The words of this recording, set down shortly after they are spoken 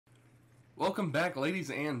Welcome back, ladies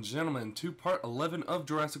and gentlemen, to part 11 of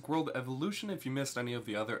Jurassic World Evolution. If you missed any of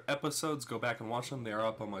the other episodes, go back and watch them. They are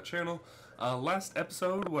up on my channel. Last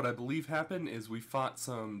episode, what I believe happened is we fought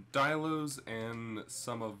some Dilos and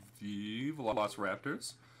some of the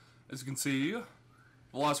Velociraptors. As you can see,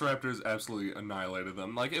 Velociraptors absolutely annihilated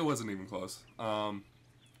them. Like, it wasn't even close. So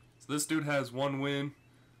this dude has 1 win.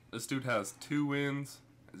 This dude has 2 wins.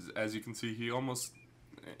 As you can see, he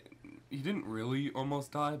didn't really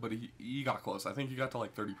almost die, but he got close. I think he got to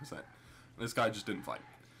like 30%. This guy just didn't fight.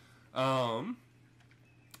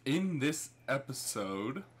 In this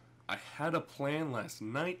episode, I had a plan last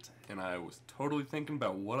night, and I was totally thinking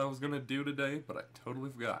about what I was going to do today, but I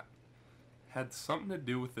totally forgot. It had something to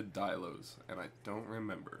do with the Dilos, and I don't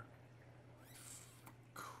remember.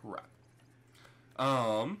 Crap.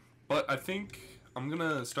 But I think I'm going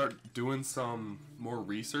to start doing some more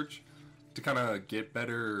research to kind of get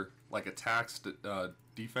better like attacks,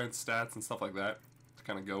 defense stats and stuff like that to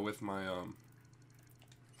kind of go with my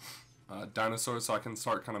dinosaurs, so I can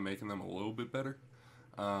start kind of making them a little bit better.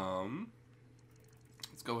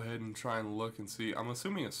 Let's go ahead and try and look and see. I'm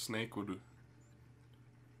assuming a snake would...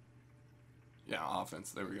 Yeah,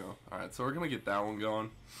 offense. There we go. Alright, so we're going to get that one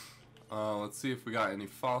going. Let's see if we got any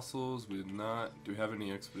fossils. We did not. Do we have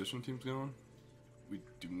any expedition teams going? We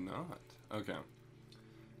do not. Okay.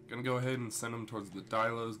 Gonna go ahead and send them towards the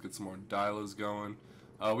Dilos, get some more Dilos going.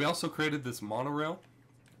 We also created this monorail,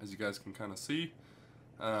 as you guys can kind of see,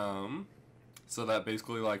 so that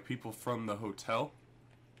basically like people from the hotel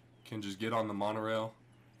can just get on the monorail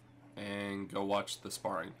and go watch the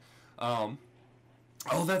sparring. Oh,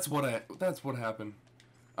 that's what happened.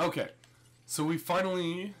 Okay, so we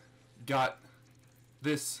finally got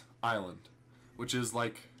this island, which is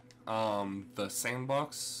like the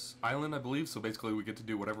SANDBOX island, I believe. So basically we get to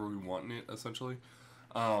do whatever we want in it, essentially.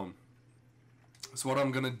 So what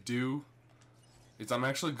I'm gonna do is I'm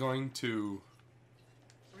actually going to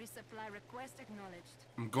resupply request acknowledged.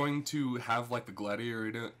 I'm going to have like the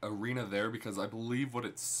gladiator arena there, because I believe what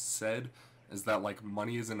it said is that like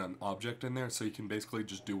money isn't an object in there, so you can basically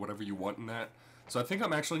just do whatever you want in that. So I think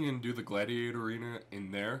I'm actually gonna do the gladiator arena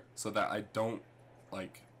in there, so that I don't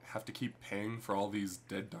like have to keep paying for all these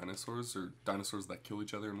dead dinosaurs, or dinosaurs that kill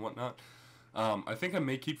each other and whatnot. I think I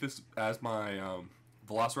may keep this as my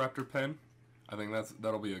Velociraptor pen. I think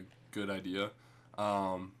that'll be a good idea.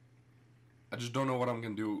 I just don't know what I'm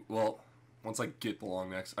gonna do. Well, once I get the long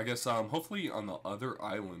necks, I guess. Hopefully on the other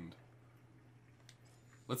island.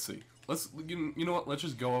 Let's see. You know what? Let's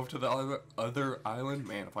just go over to the other island.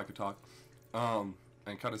 Man, if I could talk. And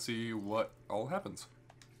kind of see what all happens.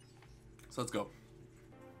 So let's go.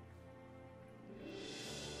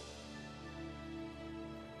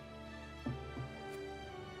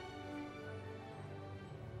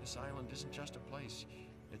 This island isn't just a place,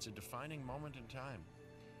 it's a defining moment in time.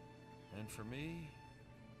 And for me,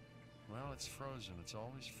 well, it's frozen. It's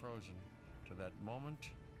always frozen to that moment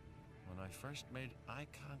when I first made eye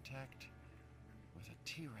contact with a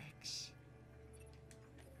T-Rex.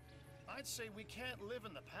 I'd say we can't live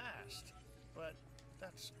in the past, but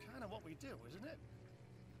that's kind of what we do, isn't it?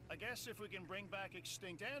 I guess if we can bring back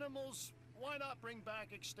extinct animals, why not bring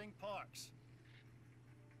back extinct parks?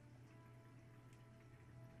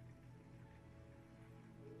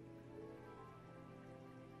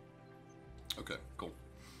 Okay, cool.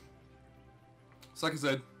 So like I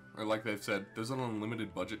said, or like they've said, there's an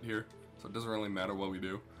unlimited budget here, so it doesn't really matter what we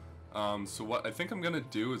do. So what I think I'm gonna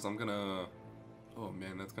do is I'm gonna... Oh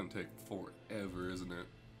man, that's gonna take forever, isn't it?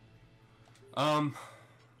 I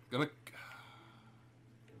don't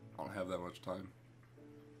have that much time.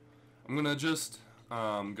 I'm gonna just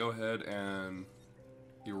go ahead and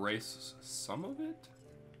erase some of it.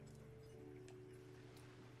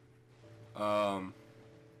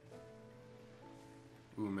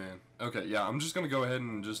 Ooh, man. Okay, yeah, I'm just gonna go ahead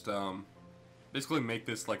and just basically make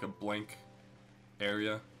this like a blank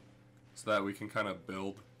area so that we can kind of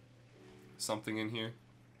build something in here,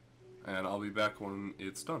 and I'll be back when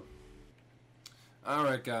it's done.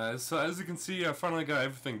 Alright guys, so as you can see, I finally got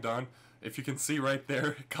everything done. If you can see right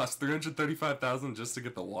there, it cost $335,000 just to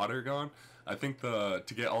get the water gone. I think to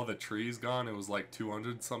get all the trees gone, it was like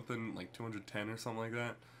 200 something, like 210 or something like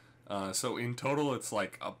that. So in total, it's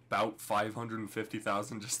like about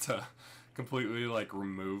 $550,000 just to completely like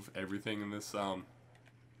remove everything in this island.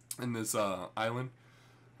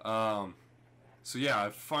 So yeah, I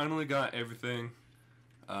finally got everything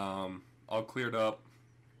all cleared up.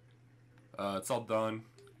 It's all done.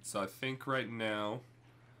 So I think right now,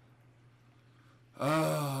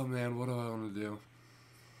 oh man, what do I want to do?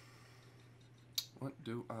 What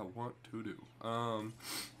do I want to do?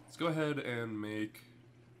 Let's go ahead and make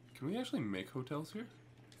Can we actually make hotels here?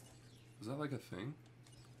 Is that like a thing?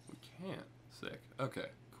 We can't. Sick. Okay,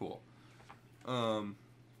 cool. Sorry.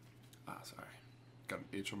 Got an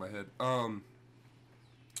H on my head.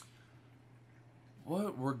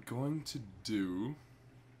 What we're going to do...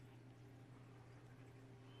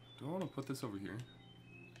 Do I want to put this over here?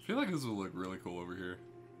 I feel like this will look really cool over here.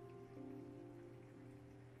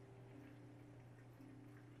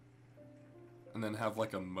 And then have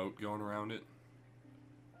like a moat going around it.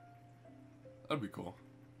 That'd be cool.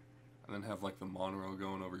 And then have like the monorail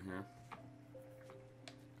going over here.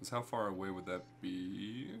 Because how far away would that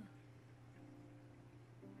be?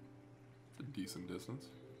 It's a decent distance.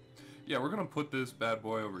 Yeah, we're going to put this bad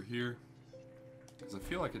boy over here. Because I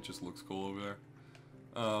feel like it just looks cool over there.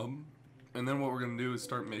 And then what we're going to do is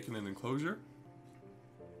start making an enclosure.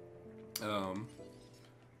 I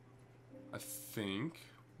think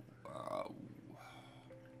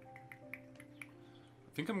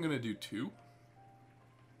I'm going to do 2.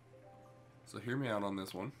 So hear me out on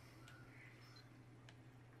this one.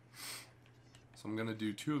 So I'm going to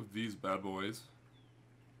do 2 of these bad boys.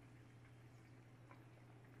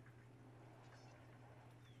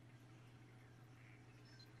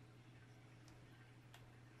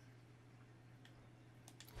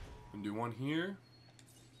 And do 1 here.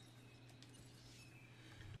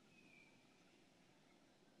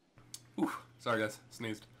 Ooh, sorry guys,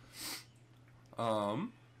 sneezed.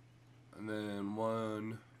 And then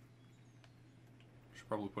 1. Should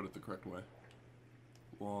probably put it the correct way.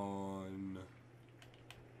 1.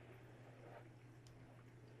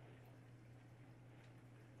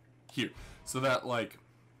 Here, so that like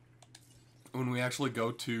when we actually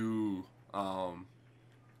go to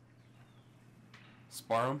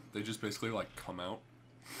spar them, they just basically like come out.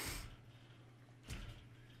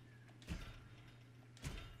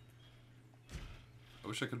 I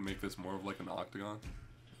wish I could make this more of like an octagon.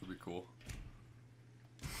 That'd be cool.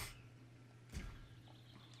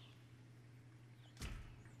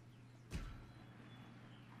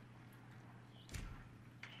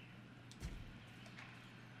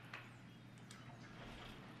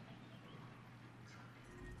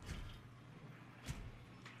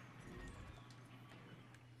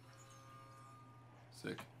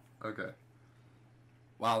 Sick. Okay.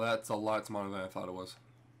 Wow, that's a lot smaller than I thought it was.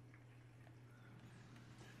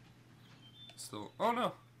 Still, oh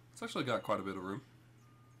no, it's actually got quite a bit of room.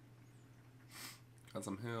 Got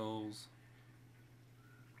some hills.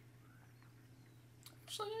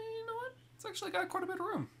 Actually, you know what? It's actually got quite a bit of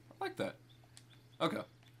room. I like that. Okay.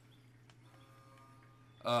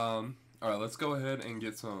 Alright, let's go ahead and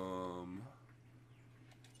get some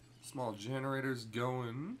small generators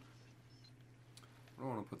going. I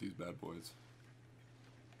don't want to put these bad boys.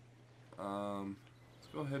 Let's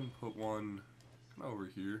go ahead and put one kind of over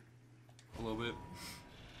here a little bit.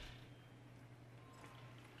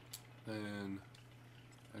 And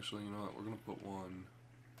actually, you know what? We're going to put one.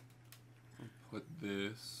 Put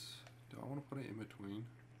this. Do I want to put it in between?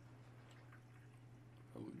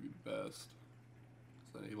 Probably be best.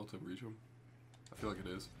 Is that able to reach them? I feel like it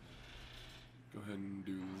is. Go ahead and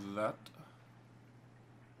do that.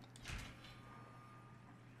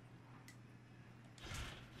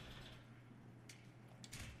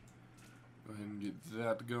 Go ahead and get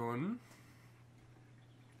that going.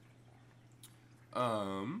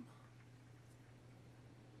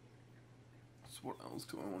 So what else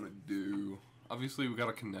do I want to do? Obviously, we got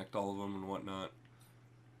to connect all of them and whatnot.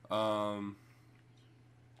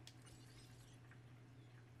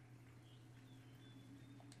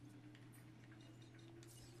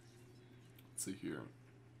 Let's see here.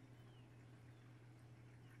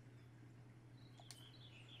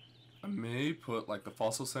 I may put like the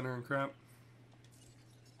fossil center and crap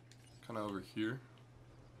kind of over here,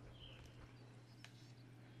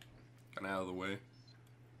 kind of out of the way,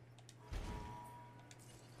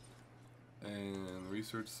 and the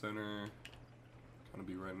research center kind of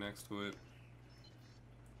be right next to it.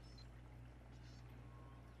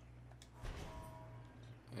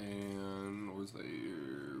 And what was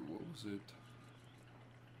it?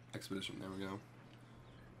 Expedition, there we go.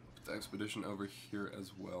 Put the expedition over here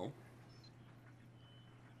as well.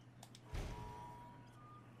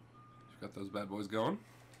 Got those bad boys going.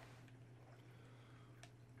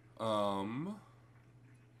 Now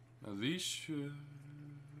these should...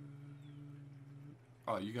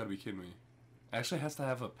 Oh, you gotta be kidding me. Actually has to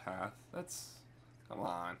have a path. That's... Come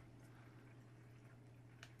on.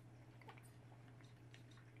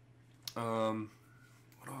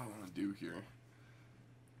 What do I want to do here?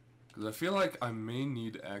 Because I feel like I may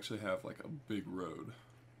need to actually have like a big road.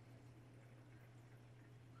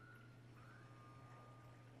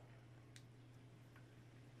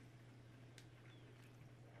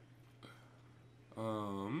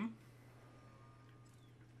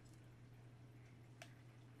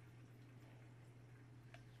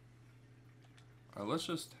 let's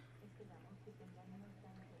just.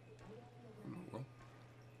 Well,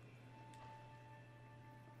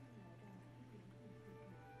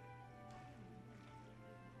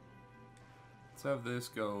 let's have this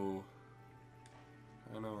go.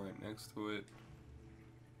 I know, right next to it.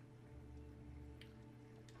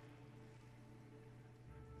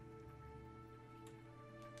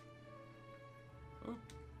 Oh.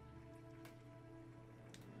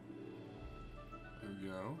 There we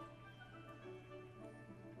go.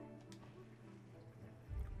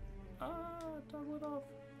 Toggle it off.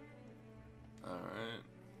 Alright.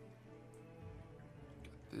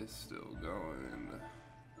 Got this still going.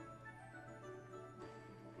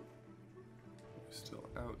 Still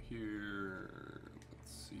out here.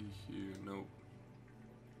 Let's see here. Nope.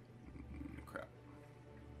 Crap.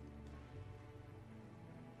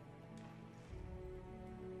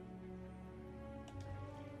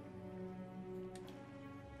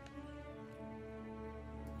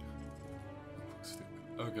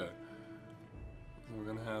 Okay. So we're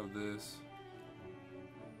gonna have this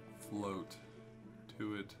float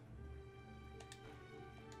to it.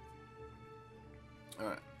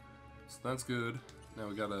 Alright. So that's good. Now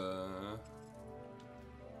we gotta.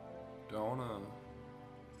 Do I wanna.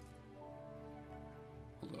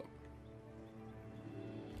 Hold up.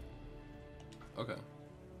 Okay.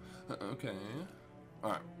 Okay.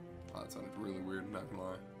 Alright. Oh, that sounded really weird, not gonna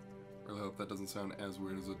lie. Really hope that doesn't sound as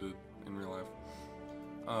weird as it did in real life.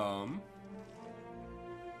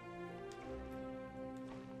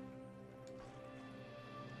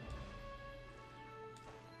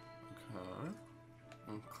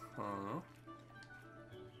 Okay.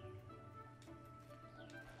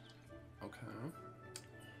 Okay.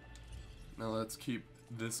 Now let's keep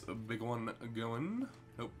this big one going.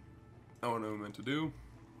 Nope. I don't know what I meant to do.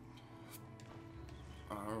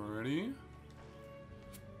 Alrighty.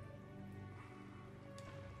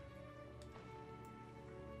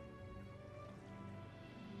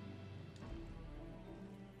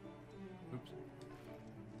 Oops.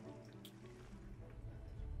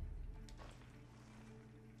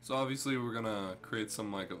 So obviously we're gonna create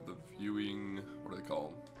some like of the viewing, what are they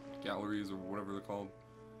called? Galleries or whatever they're called.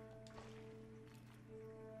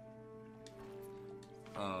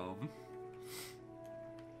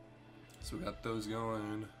 So we got those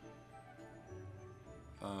going.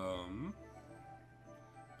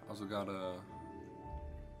 Also gotta,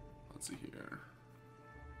 let's see here.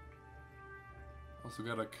 Also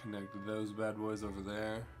gotta connect those bad boys over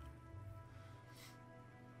there.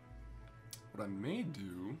 What I may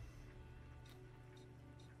do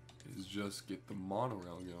is just get the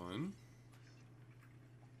monorail going.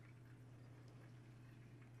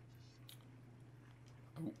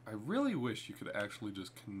 I really wish you could actually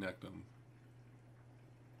just connect them.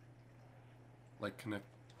 Like connect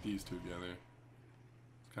these two together.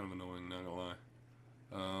 It's kind of annoying, not gonna lie.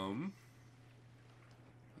 And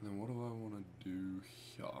then what do I want to do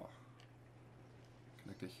here?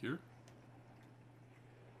 Connect it here?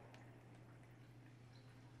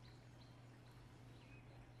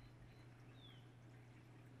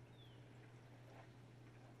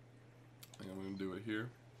 I think I'm gonna do it here.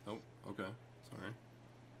 Oh, okay. Sorry.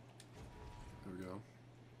 There we go.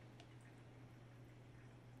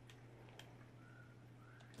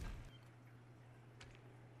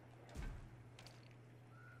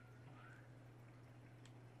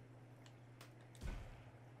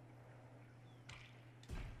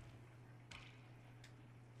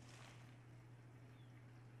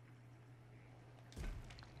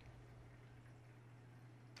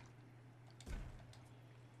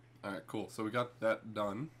 Alright, cool. So we got that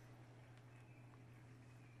done.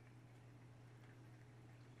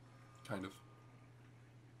 Kind of.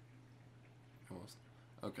 Almost.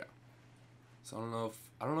 Okay. So I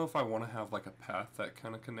don't know if I want to have like a path that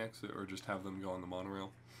kind of connects it or just have them go on the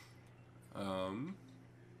monorail. Hold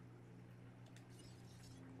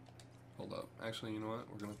up. Actually, you know what?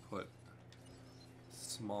 We're gonna put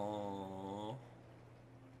small.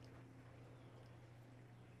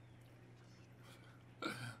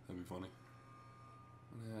 That'd be funny.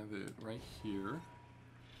 I'm gonna have it right here.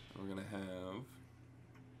 We're gonna have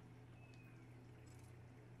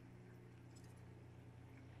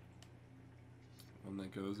one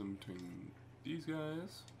that goes in between these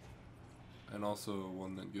guys, and also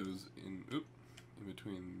one that goes in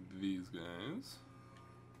between these guys.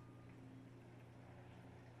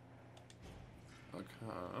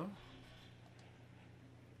 Okay.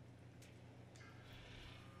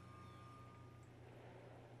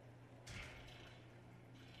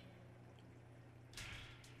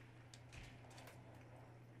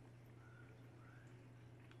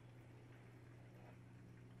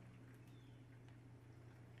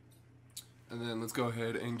 And then let's go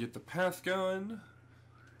ahead and get the path going.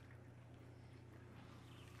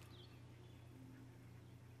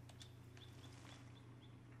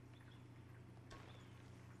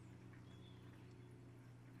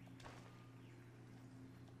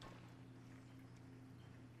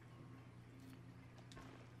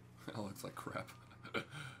 That looks like crap.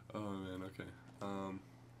 Oh man, okay.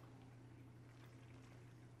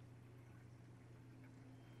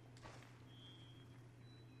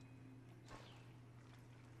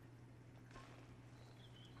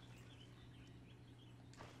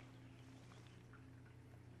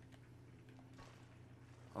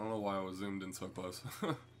 I don't know why I was zoomed in so close.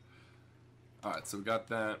 Alright, so we got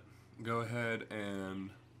that. Go ahead and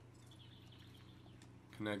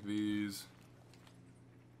connect these.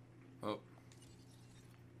 Oh.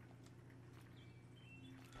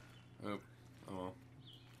 Oh. Oh.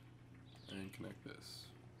 And connect this.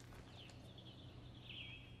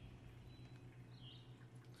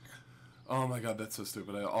 Oh my god, that's so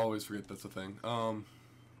stupid. I always forget that's a thing. Let's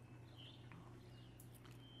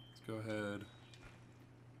go ahead.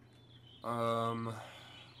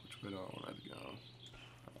 Which way do I want it to go?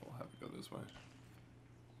 I'll have it go this way.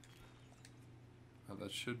 Oh,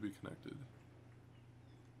 that should be connected.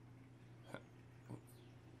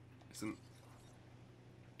 Isn't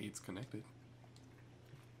 8's connected?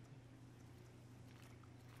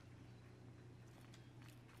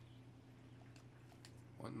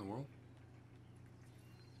 What in the world?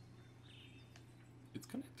 It's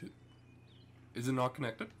connected. Is it not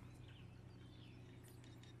connected?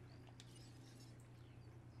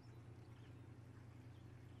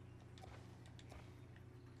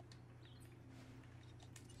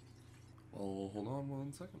 Well, hold on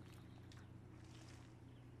 1 second.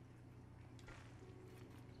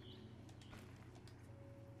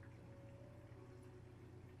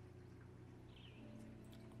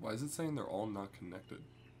 Why is it saying they're all not connected?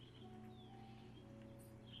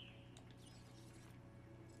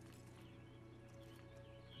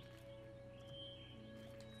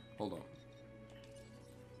 Hold on.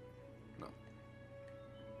 No.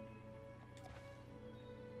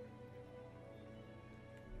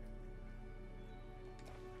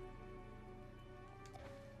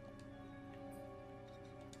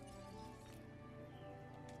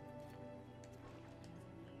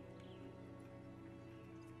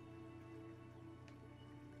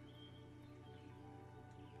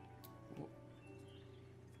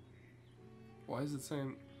 Why is it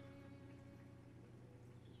saying...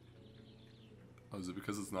 Oh, is it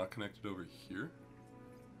because it's not connected over here?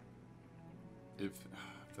 If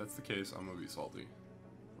that's the case, I'm gonna be salty.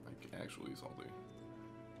 Like, actually salty.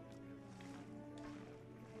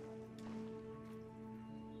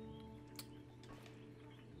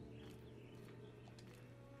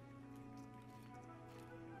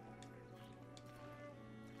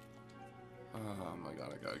 Oh my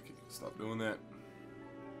god, I gotta stop doing that.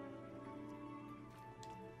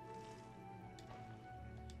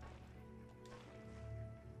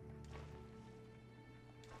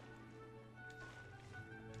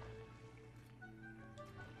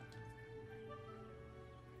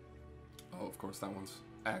 Oh, of course, that one's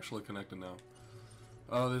actually connected now.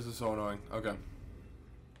 Oh, this is so annoying. Okay.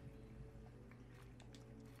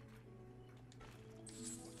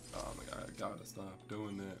 Oh my god, I gotta stop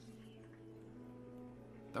doing that.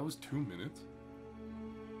 That was 2 minutes?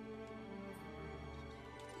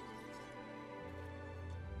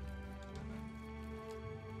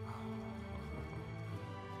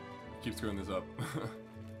 Keep screwing this up.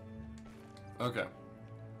 Okay.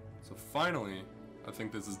 So finally, I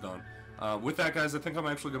think this is done. With that, guys, I think I'm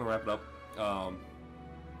actually going to wrap it up.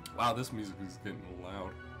 Wow, this music is getting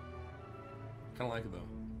loud. Kind of like it, though.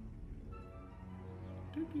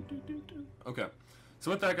 Okay.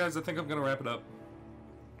 So with that, guys, I think I'm going to wrap it up.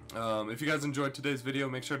 If you guys enjoyed today's video,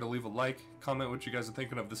 make sure to leave a like, comment what you guys are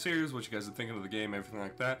thinking of the series, what you guys are thinking of the game, everything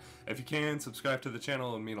like that. If you can, subscribe to the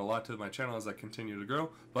channel. It would mean a lot to my channel as I continue to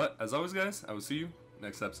grow. But, as always, guys, I will see you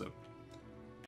next episode.